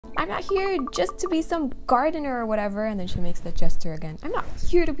I'm not here just to be some gardener or whatever. And then she makes the gesture again. I'm not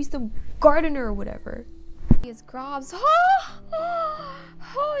here to be some gardener or whatever. He is Grobs. Oh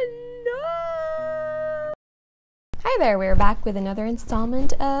no! Hi there, we're back with another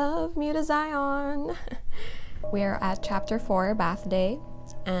installment of Mutazione. We're at chapter 4, Bath Day,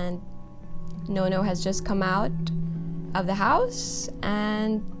 and Nonno has just come out of the house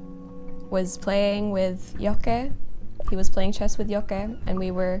and was playing with Yoke. He was playing chess with Yoke, and we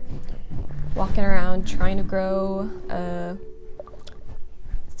were walking around trying to grow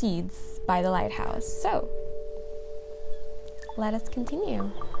seeds by the lighthouse. So, let us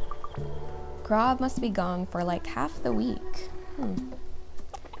continue. Grob must be gone for like half the week. I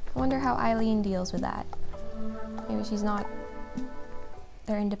wonder how Ailing deals with that. Maybe she's not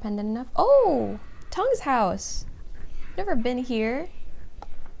there independent enough. Oh! Tongue's house! Never been here.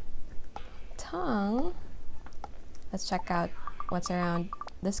 Tongue. Let's check out what's around.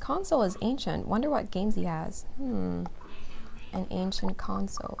 This console is ancient. Wonder what games he has. An ancient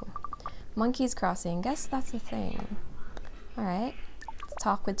console. Monkeys Crossing. Guess that's a thing. Alright. Let's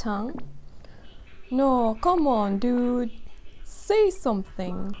talk with Tongue. No, come on, dude. Say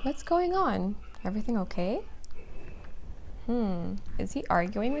something. What's going on? Everything okay? Is he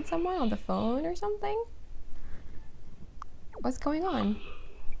arguing with someone on the phone or something? What's going on?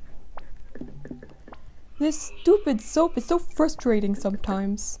 This stupid soap is so frustrating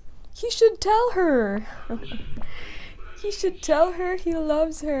sometimes. He should tell her. He should tell her he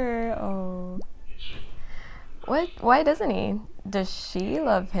loves her. Oh. What? Why doesn't he? Does she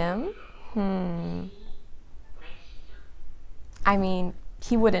love him? I mean,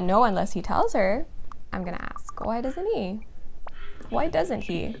 he wouldn't know unless he tells her. I'm gonna ask, why doesn't he? Why doesn't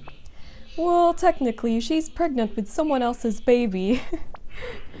he? Well, technically, she's pregnant with someone else's baby.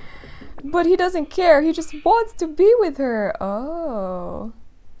 But he doesn't care, he just wants to be with her. Oh.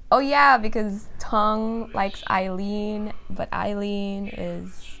 Oh yeah, because Tongue likes Ailin, but Ailin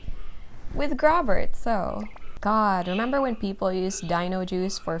is with Grobert, so. God, remember when people used dino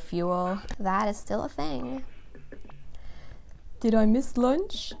juice for fuel? That is still a thing. Did I miss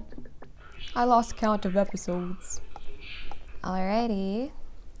lunch? I lost count of episodes. Alrighty.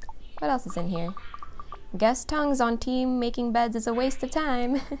 What else is in here? Guess Tongue's on team making beds is a waste of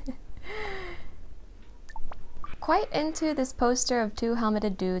time. Quite into this poster of two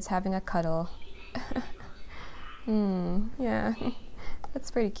helmeted dudes having a cuddle. Yeah. That's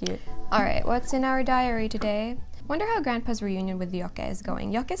pretty cute. Alright, what's in our diary today? Wonder how Grandpa's reunion with Yoke is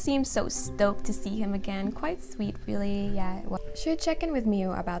going. Yoke seems so stoked to see him again. Quite sweet, really. Yeah. Well, should check in with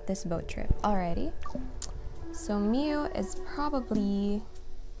Miu about this boat trip. Alrighty. So Miu is probably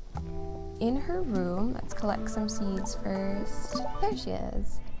in her room. Let's collect some seeds first. There she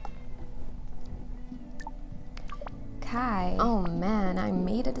is. Kai. Oh man, I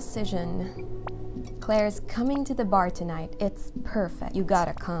made a decision. Claire's coming to the bar tonight. It's perfect. You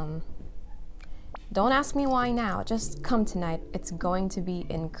gotta come. Don't ask me why now. Just come tonight. It's going to be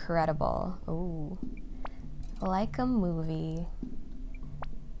incredible. Ooh. Like a movie.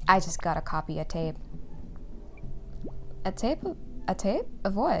 I just gotta copy a tape. A tape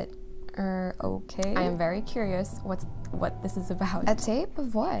of what? Okay. I am very curious what this is about. A tape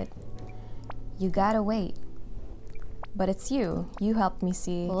of what? You gotta wait. But it's you. You helped me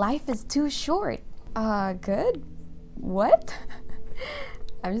see. Life is too short. Good? What?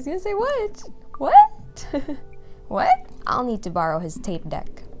 I'm just gonna say what? What? What? I'll need to borrow his tape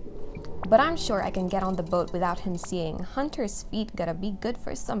deck. But I'm sure I can get on the boat without him seeing. Hunter's feet gotta be good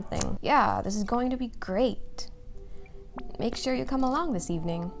for something. Yeah, this is going to be great. Make sure you come along this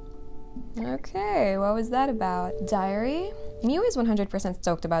evening. Okay, what was that about? Diary? Miu is 100%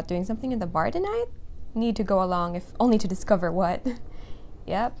 stoked about doing something in the bar tonight. Need to go along, if only to discover what.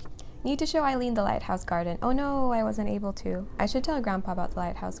 Yep. Need to show Ailin the lighthouse garden. Oh no, I wasn't able to. I should tell Grandpa about the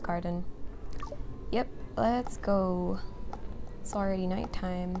lighthouse garden. Yep, let's go. It's already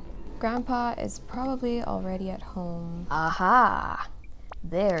nighttime. Grandpa is probably already at home. Aha!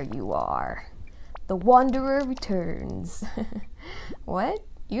 There you are. The wanderer returns. What?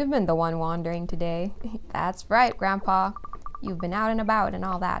 You've been the one wandering today. That's right, Grandpa. You've been out and about and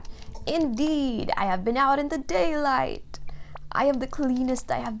all that. Indeed, I have been out in the daylight. I am the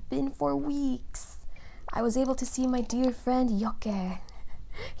cleanest I have been for weeks. I was able to see my dear friend Yoke.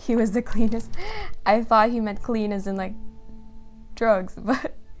 He was the cleanest. I thought he meant clean as in like drugs,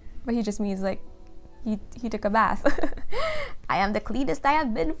 but he just means like he took a bath. I am the cleanest I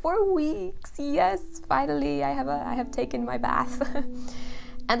have been for weeks. Yes, finally I have taken my bath.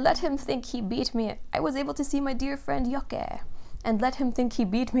 And let him think he beat me. I was able to see my dear friend Yoke. And let him think he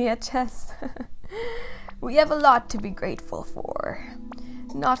beat me at chess. We have a lot to be grateful for.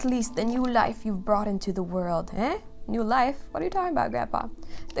 Not least the new life you've brought into the world, eh? New life? What are you talking about, Grandpa?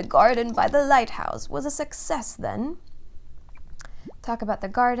 The garden by the lighthouse was a success then. Talk about the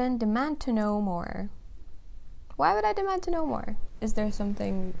garden, demand to know more. Why would I demand to know more? Is there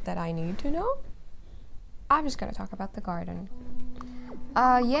something that I need to know? I'm just gonna talk about the garden.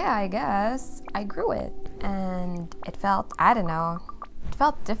 Yeah, I guess. I grew it, and it felt, I don't know, it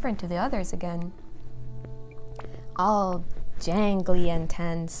felt different to the others again. All jangly and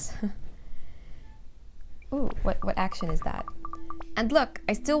tense. Ooh, what action is that? And look,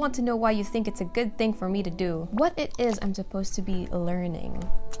 I still want to know why you think it's a good thing for me to do. What it is I'm supposed to be learning.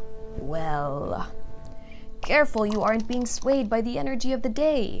 Well, careful you aren't being swayed by the energy of the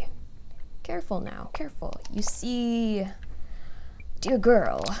day. Careful now, careful. You see, dear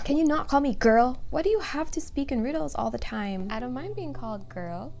girl. Can you not call me girl? Why do you have to speak in riddles all the time? I don't mind being called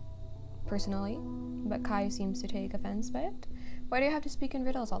girl, personally, but Kai seems to take offense by it. Why do you have to speak in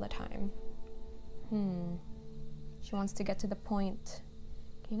riddles all the time? She wants to get to the point.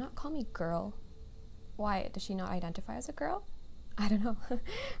 Can you not call me girl? Why? Does she not identify as a girl? I don't know. But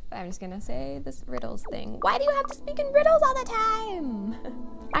I'm just gonna say this riddles thing. Why do you have to speak in riddles all the time?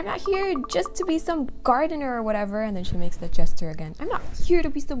 I'm not here just to be some gardener or whatever. And then she makes the gesture again. I'm not here to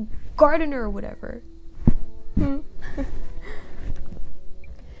be some gardener or whatever.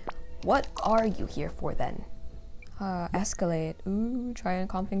 What are you here for then? Escalate. Ooh, try and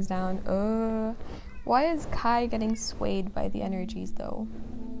calm things down. Why is Kai getting swayed by the energies though?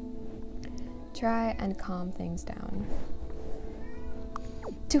 Try and calm things down.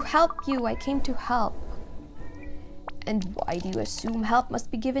 To help you, I came to help. And why do you assume help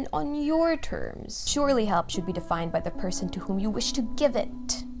must be given on your terms? Surely help should be defined by the person to whom you wish to give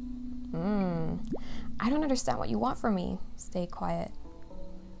it. I don't understand what you want from me. Stay quiet.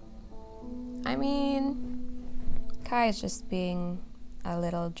 I mean, Kai is just being a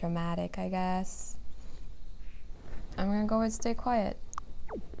little dramatic, I guess. I'm gonna go with stay quiet.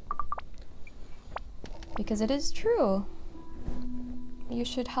 Because it is true. You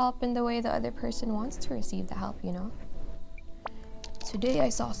should help in the way the other person wants to receive the help, you know? Today I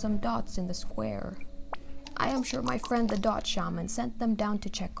saw some dots in the square. I am sure my friend the dot shaman sent them down to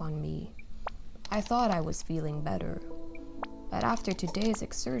check on me. I thought I was feeling better. But after today's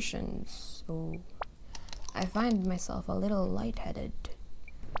exertions, I find myself a little lightheaded.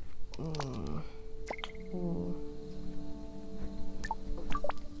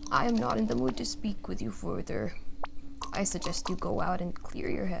 I am not in the mood to speak with you further. I suggest you go out and clear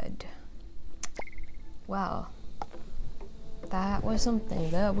your head. Wow. That was something.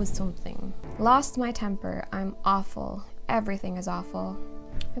 That was something. Lost my temper. I'm awful. Everything is awful.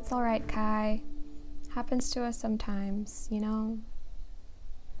 It's alright, Kai. Happens to us sometimes, you know?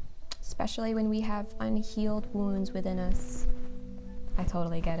 Especially when we have unhealed wounds within us. I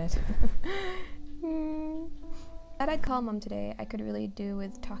totally get it. That I'd call Mom today. I could really do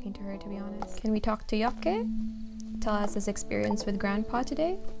with talking to her, to be honest. Can we talk to Yoke? Tell us his experience with Grandpa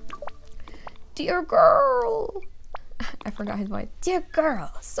today. Dear girl! I forgot his voice. Dear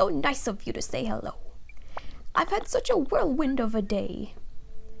girl, so nice of you to say hello. I've had such a whirlwind of a day.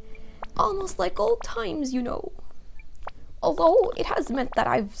 Almost like old times, you know. Although it has meant that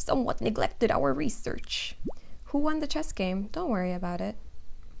I've somewhat neglected our research. Who won the chess game? Don't worry about it.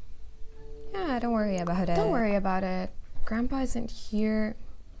 Yeah, don't worry about it. Don't worry about it. Grandpa isn't here.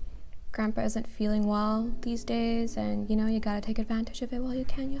 Grandpa isn't feeling well these days, and you know, you gotta take advantage of it while you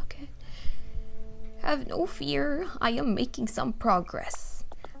can, okay? Have no fear, I am making some progress.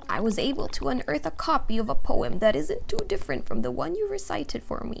 I was able to unearth a copy of a poem that isn't too different from the one you recited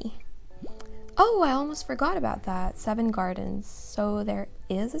for me. Oh, I almost forgot about that. 7 gardens. So there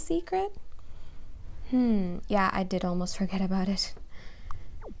is a secret? Yeah, I did almost forget about it.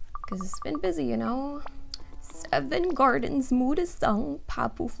 Because it's been busy, you know? 7 gardens mood is sung,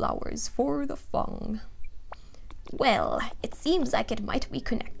 papu flowers for the fung. Well, it seems like it might be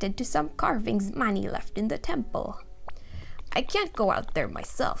connected to some carvings Manny left in the temple. I can't go out there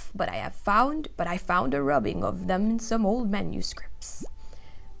myself, but I found a rubbing of them in some old manuscripts.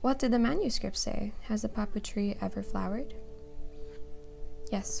 What did the manuscript say? Has the papu tree ever flowered?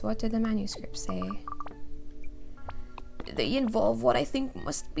 Yes, what did the manuscript say? They involve what I think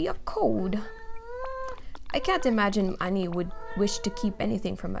must be a code. I can't imagine Manny would wish to keep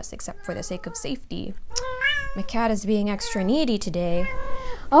anything from us except for the sake of safety. My cat is being extra needy today.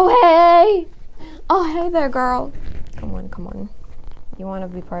 Oh, hey! Oh, hey there, girl. Come on, come on. You want to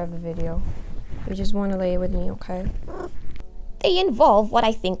be part of the video. You just want to lay with me, okay? They involve what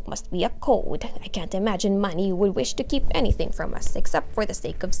I think must be a code. I can't imagine Manny would wish to keep anything from us except for the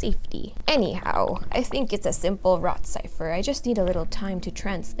sake of safety. Anyhow, I think it's a simple rot cipher. I just need a little time to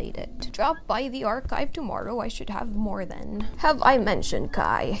translate it. Drop by the archive tomorrow. I should have more then. Have I mentioned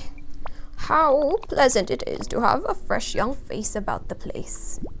Kai? How pleasant it is to have a fresh young face about the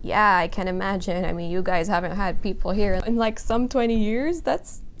place. Yeah, I can imagine. I mean, you guys haven't had people here in like some 20 years.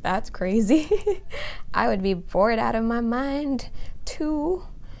 That's crazy. I would be bored out of my mind too.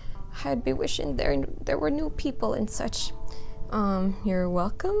 I'd be wishing there were new people and such. You're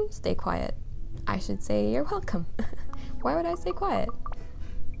welcome. Stay quiet. I should say you're welcome. Why would I say quiet?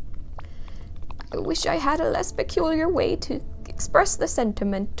 I wish I had a less peculiar way to express the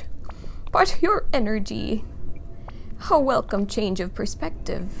sentiment. But your energy. A welcome change of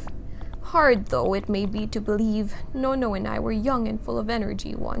perspective. Hard though it may be to believe Nonno and I were young and full of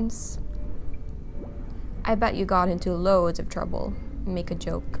energy once. I bet you got into loads of trouble. Make a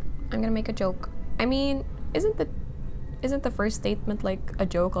joke. I'm gonna make a joke. I mean, isn't the first statement like a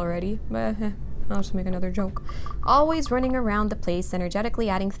joke already? I'll just make another joke. Always running around the place, energetically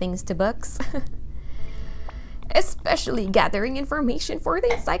adding things to books. Especially gathering information for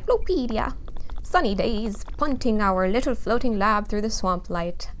the encyclopedia. Sunny days, punting our little floating lab through the swamp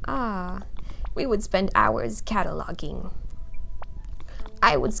light. We would spend hours cataloging.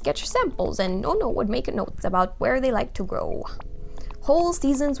 I would sketch samples and Nonno would make notes about where they like to grow. Whole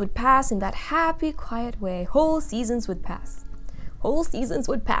seasons would pass in that happy, quiet way. Whole seasons would pass. Whole seasons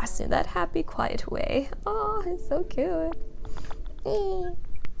would pass in that happy, quiet way. Oh, it's so cute.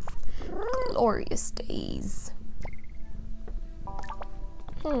 Glorious days.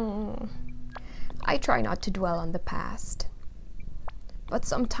 I try not to dwell on the past. But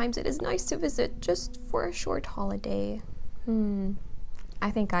sometimes it is nice to visit just for a short holiday.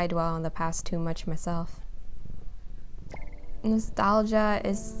 I think I dwell on the past too much myself. Nostalgia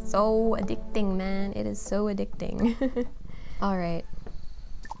is so addicting, man. It is so addicting. Alright.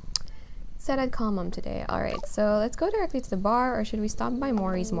 Said I'd call Mom today. Alright, so let's go directly to the bar, or should we stop by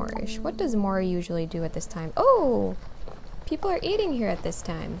Maury's Moorish? What does Maury usually do at this time? Oh! People are eating here at this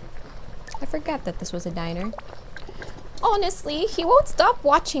time. I forgot that this was a diner. Honestly, he won't stop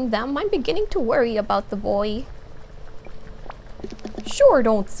watching them. I'm beginning to worry about the boy. Sure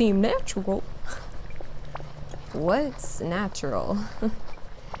don't seem natural. What's natural?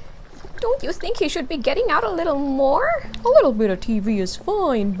 Don't you think he should be getting out a little more? A little bit of TV is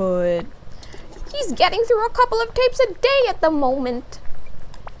fine, but... He's getting through a couple of tapes a day at the moment.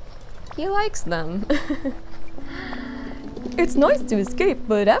 He likes them. It's nice to escape,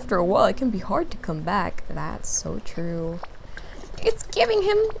 but after a while it can be hard to come back. That's so true. It's giving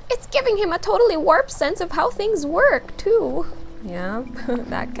him a totally warped sense of how things work, too. Yeah,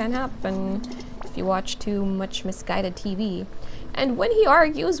 that can happen if you watch too much misguided TV. And when he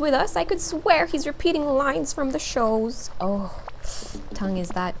argues with us, I could swear he's repeating lines from the shows. Oh, tongue is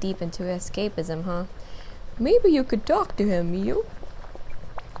that deep into escapism, huh? Maybe you could talk to him, you?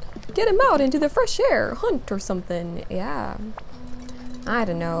 Get him out into the fresh air, hunt or something, yeah. I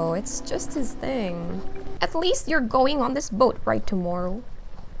don't know, it's just his thing. At least you're going on this boat ride tomorrow.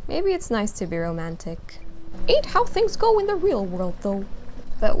 Maybe it's nice to be romantic. Ain't how things go in the real world, though.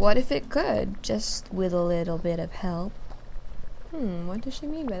 But what if it could, just with a little bit of help? What does she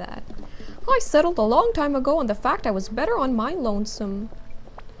mean by that? I settled a long time ago on the fact I was better on my lonesome.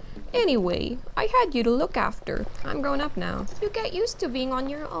 Anyway, I had you to look after. I'm grown up now. You get used to being on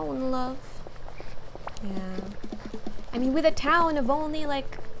your own, love. Yeah. I mean, with a town of only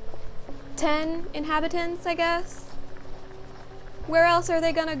like 10 inhabitants, I guess. Where else are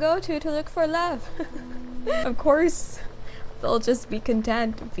they gonna go to look for love? Of course, they'll just be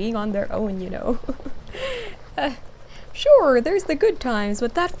content being on their own, you know. Sure, there's the good times,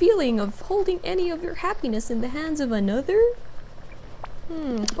 but that feeling of holding any of your happiness in the hands of another?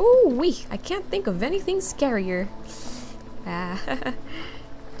 Oh-wee, I can't think of anything scarier.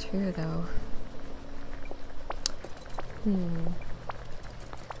 True though.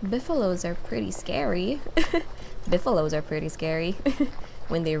 Buffaloes are pretty scary. Buffaloes are pretty scary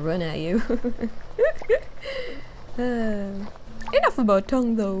when they run at you. Enough about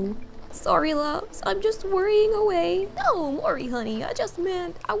tongue though. Sorry, loves, I'm just worrying away. No, Maury, honey, I just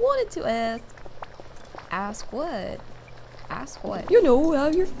meant I wanted to ask. Ask what? Ask what? You know, how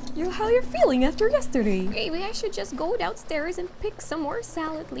you're feeling after yesterday. Maybe I should just go downstairs and pick some more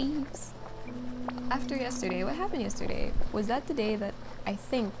salad leaves. After yesterday? What happened yesterday? Was that the day that... I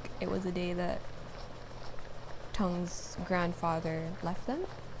think it was the day that Tongue's grandfather left them?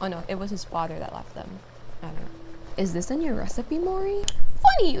 Oh no, it was his father that left them. I don't know. Is this in your recipe, Maury?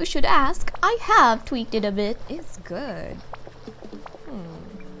 Funny you should ask. I have tweaked it a bit. It's good.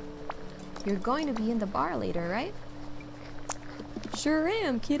 You're going to be in the bar later, right? Sure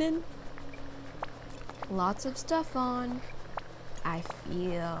am, kitten. Lots of stuff on. I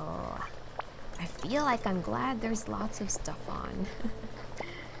feel like I'm glad there's lots of stuff on.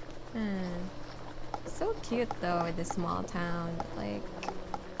 So cute though in this small town. Like,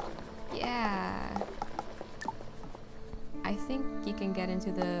 yeah. I think you can get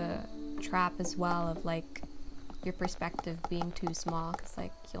into the trap as well of like your perspective being too small because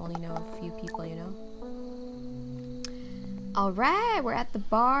like you only know a few people, you know? Alright, we're at the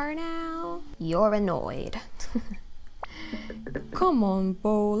bar now. You're annoyed. Come on,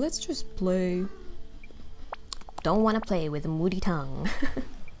 Bo, let's just play. Don't want to play with a moody tongue.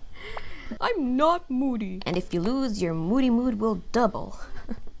 I'm not moody. And if you lose, your moody mood will double.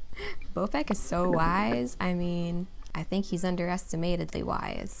 Bofek is so wise. I mean, I think he's underestimatedly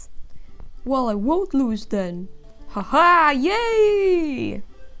wise. Well, I won't lose then. Haha, yay!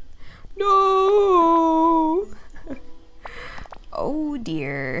 No! Oh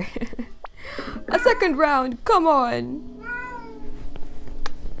dear. A second round, come on!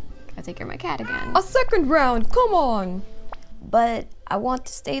 I think you're my cat again. A second round, come on! But I want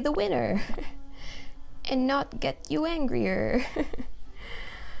to stay the winner. And not get you angrier.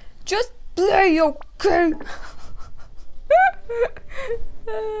 Just play, okay?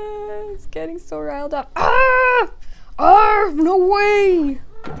 It's getting so riled up. Ah! Ah! No way!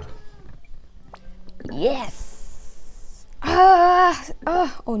 Yes! Ah!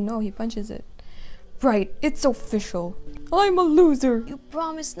 Ah! Oh no, he punches it. Right, it's official. I'm a loser. You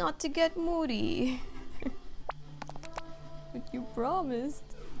promised not to get moody. But you promised.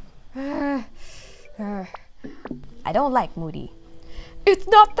 I don't like moody. It's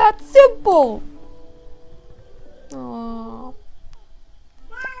not that simple! Aww.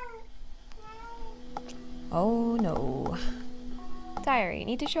 Oh no. Diary.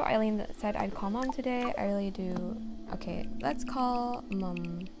 Need to show Ailin that said I'd call mom today. I really do. Okay, let's call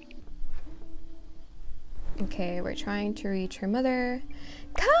mom. Okay, we're trying to reach her mother.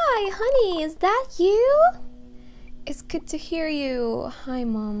 Kai, honey, is that you? It's good to hear you. Hi,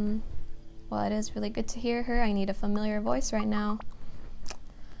 mom. Well, it is really good to hear her. I need a familiar voice right now.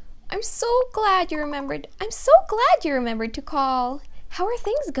 I'm so glad you remembered. I'm so glad you remembered to call. How are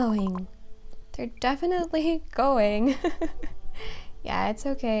things going? They're definitely going. Yeah, it's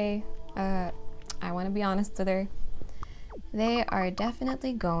okay. I want to be honest with her. They are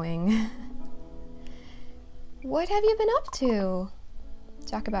definitely going. What have you been up to?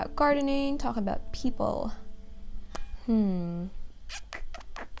 Talk about gardening, talk about people.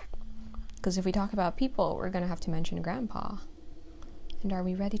 Because if we talk about people, we're gonna have to mention Grandpa. And are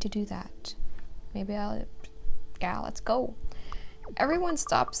we ready to do that? Maybe yeah, let's go. Everyone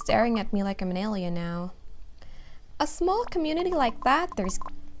stop staring at me like I'm an alien now. A small community like that,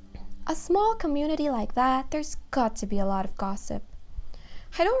 there's got to be a lot of gossip.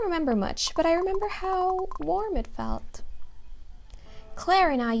 I don't remember much, but I remember how warm it felt.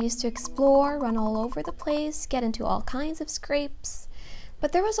 Claire and I used to explore, run all over the place, get into all kinds of scrapes,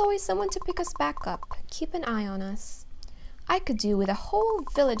 but there was always someone to pick us back up, keep an eye on us. I could do with a whole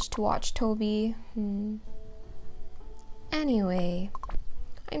village to watch Toby. Anyway,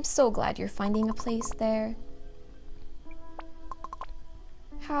 I'm so glad you're finding a place there.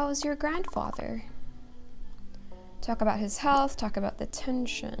 How's your grandfather? Talk about his health, talk about the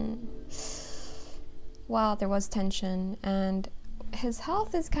tension. Well, there was tension, and his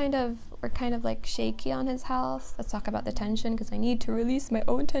health is we're kind of like shaky on his health. Let's talk about the tension, because I need to release my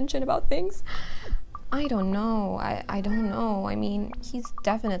own tension about things. I don't know. I don't know. I mean, he's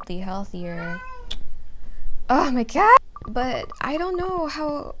definitely healthier. Oh, my cat! But I don't know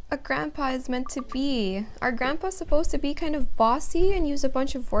how a grandpa is meant to be. Are grandpas supposed to be kind of bossy and use a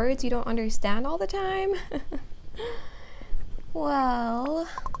bunch of words you don't understand all the time? Well,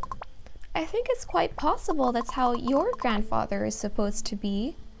 I think it's quite possible that's how your grandfather is supposed to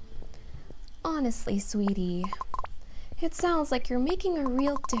be. Honestly, sweetie, it sounds like you're making a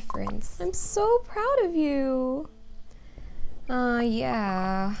real difference. I'm so proud of you.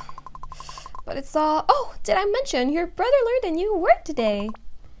 Yeah. But it's all... Oh, did I mention your brother learned a new word today?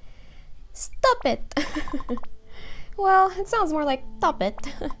 Stop it. Well, it sounds more like stop it.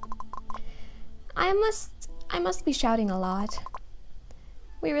 I must be shouting a lot.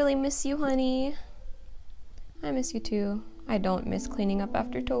 We really miss you, honey. I miss you too. I don't miss cleaning up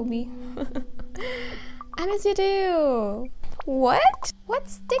after Toby. I miss you too. What?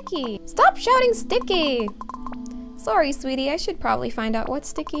 What's sticky? Stop shouting sticky. Sorry, sweetie. I should probably find out what's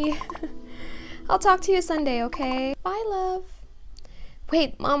sticky. I'll talk to you Sunday, okay? Bye, love.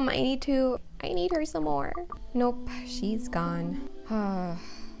 Wait, Mom, I need her some more. Nope, she's gone.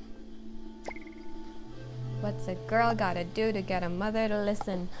 What's a girl gotta do to get a mother to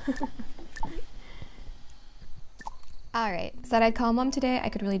listen? Alright, said I'd call mom today. I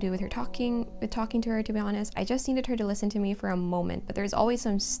could really do with talking to her, to be honest. I just needed her to listen to me for a moment, but there's always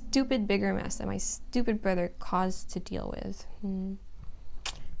some stupid bigger mess that my stupid brother caused to deal with.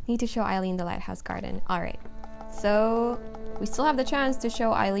 Need to show Ailin the lighthouse garden. Alright, so we still have the chance to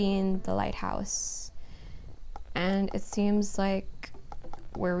show Ailin the lighthouse. And it seems like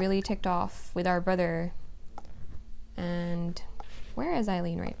we're really ticked off with our brother. And where is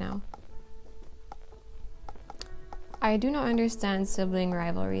Ailin right now? I do not understand sibling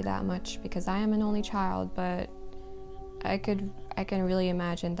rivalry that much because I am an only child, but I can really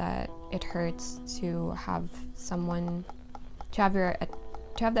imagine that it hurts to have someone, to have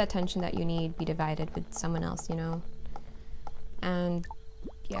the attention that you need be divided with someone else, you know? And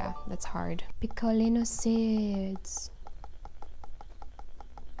yeah, that's hard. Piccolino seeds.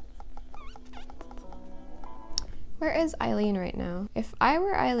 Where is Ailin right now? If I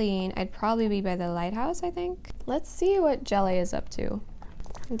were Ailin, I'd probably be by the lighthouse, I think. Let's see what Jelly is up to.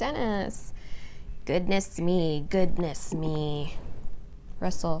 Dennis. Goodness me, goodness me.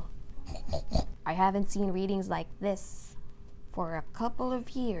 Russell. I haven't seen readings like this for a couple of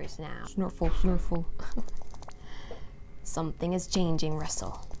years now. Snurfle, snurfle. Something is changing,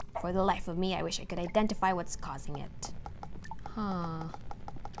 Russell. For the life of me, I wish I could identify what's causing it. Huh.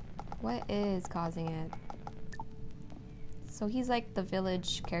 What is causing it? So he's like the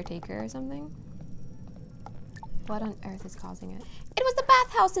village caretaker or something? What on earth is causing it? It was the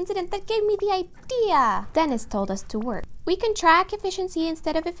bathhouse incident that gave me the idea. Dennis told us to work. We can track efficiency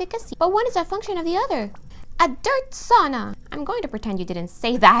instead of efficacy, but one is a function of the other. A dirt sauna. I'm going to pretend you didn't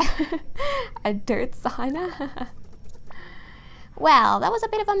say that. A dirt sauna? Well, that was a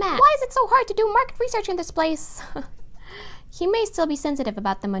bit of a mess. Why is it so hard to do market research in this place? He may still be sensitive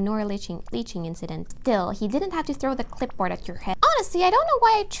about the manure leaching incident. Still, he didn't have to throw the clipboard at your head. Honestly, I don't know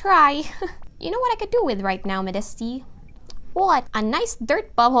why I try. You know what I could do with right now, Modesty? What? A nice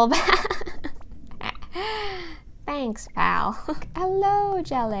dirt bubble bath. Thanks, pal. Hello,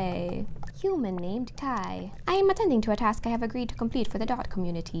 Jelly. Human named Kai. I am attending to a task I have agreed to complete for the dot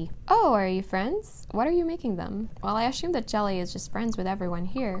community. Oh, are you friends? What are you making them? Well, I assume that Jelly is just friends with everyone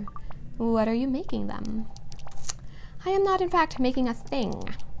here. What are you making them? I am not, in fact, making a thing.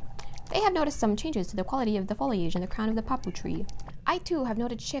 They have noticed some changes to the quality of the foliage in the crown of the papu tree. I, too, have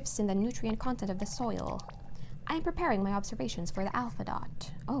noted shifts in the nutrient content of the soil. I am preparing my observations for the alpha dot.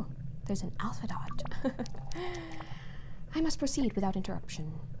 Oh, there's an alpha dot. I must proceed without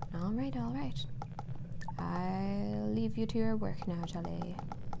interruption. All right, all right. I'll leave you to your work now, Jelly.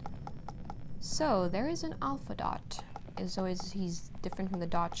 So, there is an alpha dot. He's different from the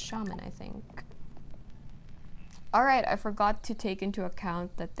dot shaman, I think. Alright, I forgot to take into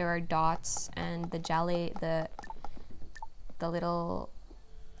account that there are dots and the jelly, the little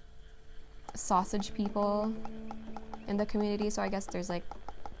sausage people in the community, so I guess there's like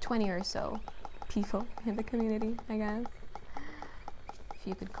 20 or so people in the community, I guess. If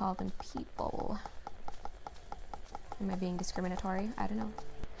you could call them people. Am I being discriminatory? I don't know.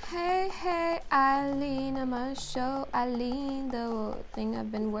 Hey, hey, Ailin, I'm gonna show Ailin the thing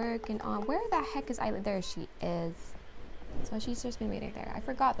I've been working on. Where the heck is Ailin? There she is. So she's just been waiting there. I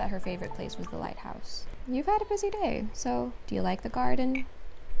forgot that her favorite place was the lighthouse. You've had a busy day, so do you like the garden?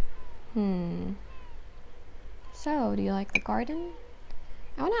 So, do you like the garden?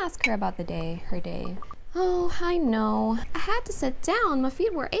 I want to ask her about her day. Oh, I know. I had to sit down. My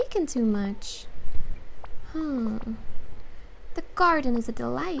feet were aching too much. The garden is a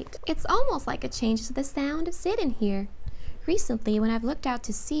delight. It's almost like it changes the sound of sitting here. Recently, when I've looked out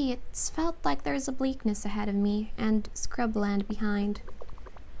to sea, it's felt like there's a bleakness ahead of me and scrubland behind.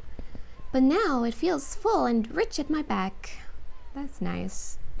 But now it feels full and rich at my back. That's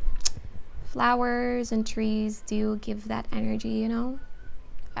nice. Flowers and trees do give that energy, you know?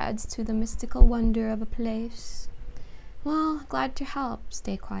 Adds to the mystical wonder of a place. Well, glad to help.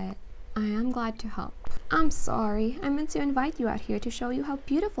 Stay quiet. I am glad to help. I'm sorry. I meant to invite you out here to show you how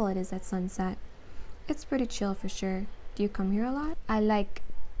beautiful it is at sunset. It's pretty chill for sure. Do you come here a lot? I like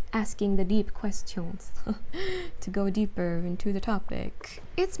asking the deep questions to go deeper into the topic.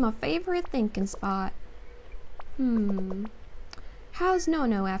 It's my favorite thinking spot. How's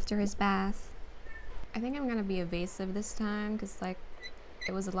Nonno after his bath? I think I'm gonna be evasive this time because like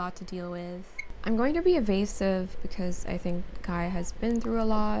it was a lot to deal with. I'm going to be evasive because I think Kai has been through a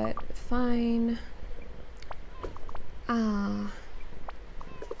lot. Fine.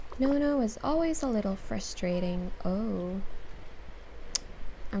 Nonno is always a little frustrating. Oh.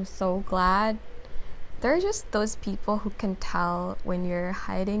 I'm so glad There are just those people who can tell when you're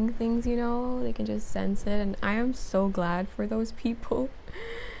hiding things, you know? They can just sense it, and I am so glad for those people.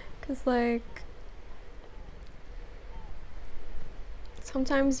 Because, like,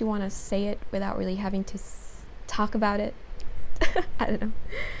 sometimes you want to say it without really having to talk about it. I don't know.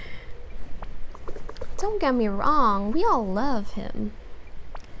 Don't get me wrong, we all love him.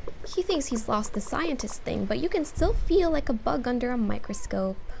 He thinks he's lost the scientist thing, but you can still feel like a bug under a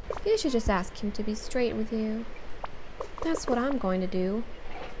microscope. You should just ask him to be straight with you. That's what I'm going to do.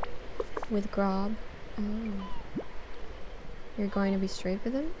 With Grob. Oh. You're going to be straight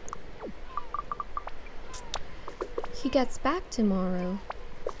with him? He gets back tomorrow.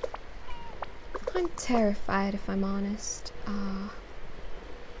 I'm terrified, if I'm honest.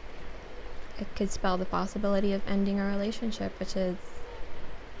 It could spell the possibility of ending our relationship, which is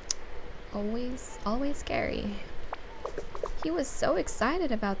always scary. He was so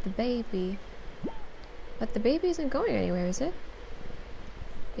excited about the baby. But the baby isn't going anywhere, is it?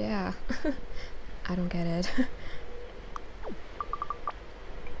 Yeah. I don't get it.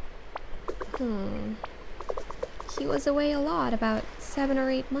 He was away a lot about 7 or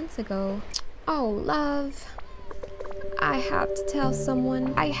 8 months ago. Oh, love. I have to tell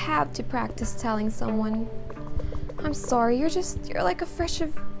someone. I have to practice telling someone. I'm sorry, you're like a fresh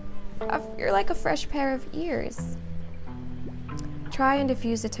pair of ears. Try and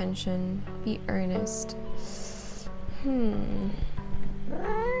diffuse the tension. Be earnest.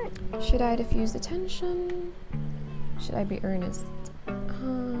 Should I diffuse the tension? Should I be earnest?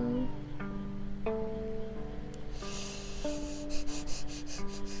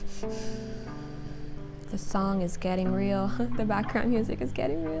 The song is getting real. The background music is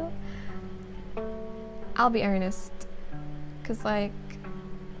getting real. I'll be earnest. Cause like,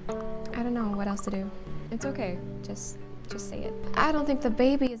 I don't know what else to do. It's okay. Just say it. I don't think the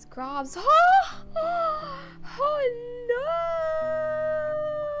baby is Grob's. Oh no!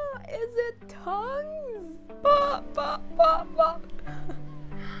 Is it tongues?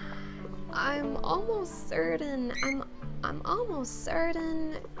 I'm almost certain. I'm almost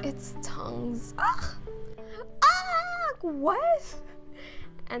certain it's tongues. What?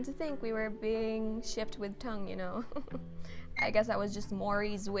 And to think we were being shipped with tongue, you know. I guess that was just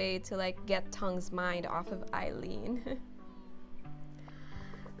Maury's way to like get Tongue's mind off of Ailing.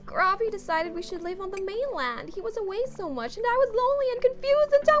 Grobby decided we should live on the mainland. He was away so much and I was lonely and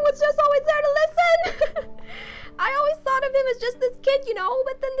confused and Tongue was just always there to listen. I always thought of him as just this kid, you know,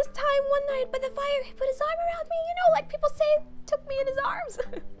 but then this time one night by the fire he put his arm around me, you know, like people say, took me in his arms.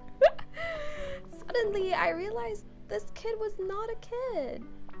 Suddenly I realized this kid was not a kid.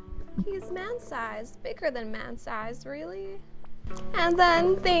 He's man-sized, bigger than man-sized, really. And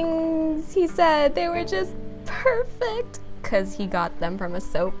then things he said, they were just perfect. Cause he got them from a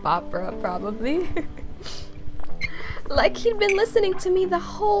soap opera, probably. Like he'd been listening to me the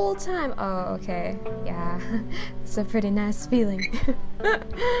whole time. Oh, okay, yeah, it's a pretty nice feeling. It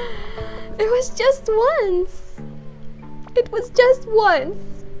was just once. It was just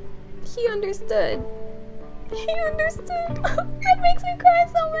once. He understood. He understood. That makes me cry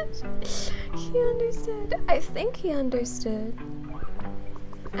so much. He understood. I think he understood.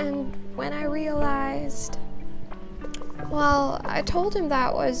 And when I realized, well, I told him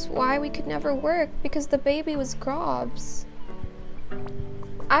that was why we could never work, because the baby was Grob's.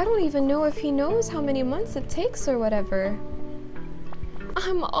 I don't even know if he knows how many months it takes or whatever.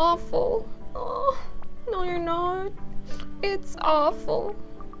 I'm awful. Oh, no you're not. It's awful.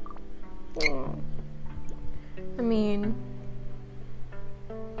 I mean,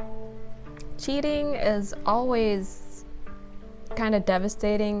 cheating is always kind of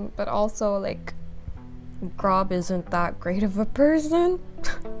devastating, but also like Grob isn't that great of a person.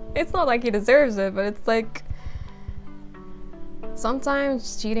 It's not like he deserves it, but it's like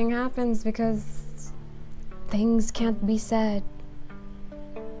sometimes cheating happens because things can't be said.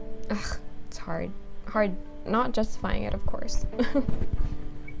 Ugh, it's hard not justifying it, of course.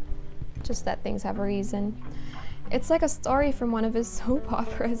 Just that things have a reason. It's like a story from one of his soap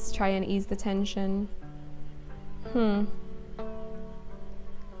operas. Try and ease the tension.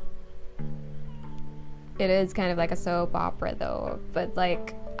 It is kind of like a soap opera though, but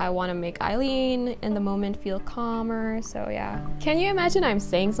like I want to make Aileen in the moment feel calmer, so yeah. Can you imagine I'm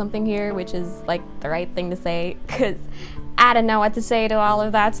saying something here which is like the right thing to say? Cause I don't know what to say to all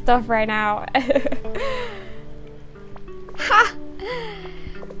of that stuff right now. Ha!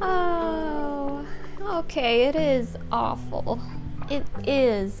 Oh, okay, it is awful. It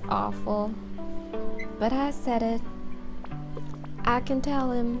is awful. But I said it. I can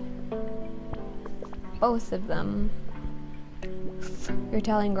tell him. Both of them. You're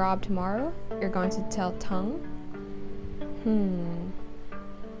telling Grob tomorrow? You're going to tell Tongue?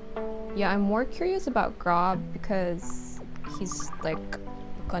 Yeah, I'm more curious about Grob because he's like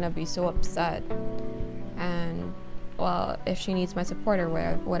gonna be so upset. And well, if she needs my support or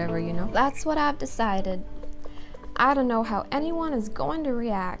whatever, you know. That's what I've decided. I don't know how anyone is going to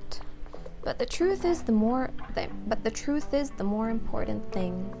react, but the truth is the more important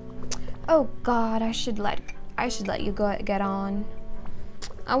thing. Oh God, I should let you get on.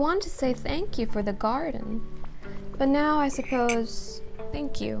 I wanted to say thank you for the garden, but now I suppose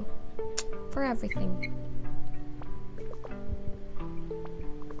thank you for everything.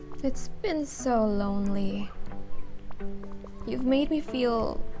 It's been so lonely. You've made me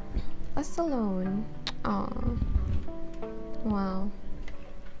feel less alone. Aw. Wow.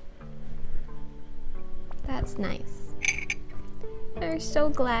 That's nice. We're so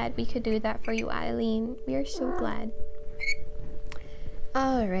glad we could do that for you, Ailin. We are so glad.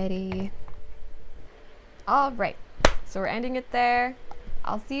 Alrighty. Alright. So we're ending it there.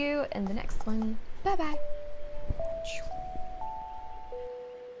 I'll see you in the next one. Bye-bye.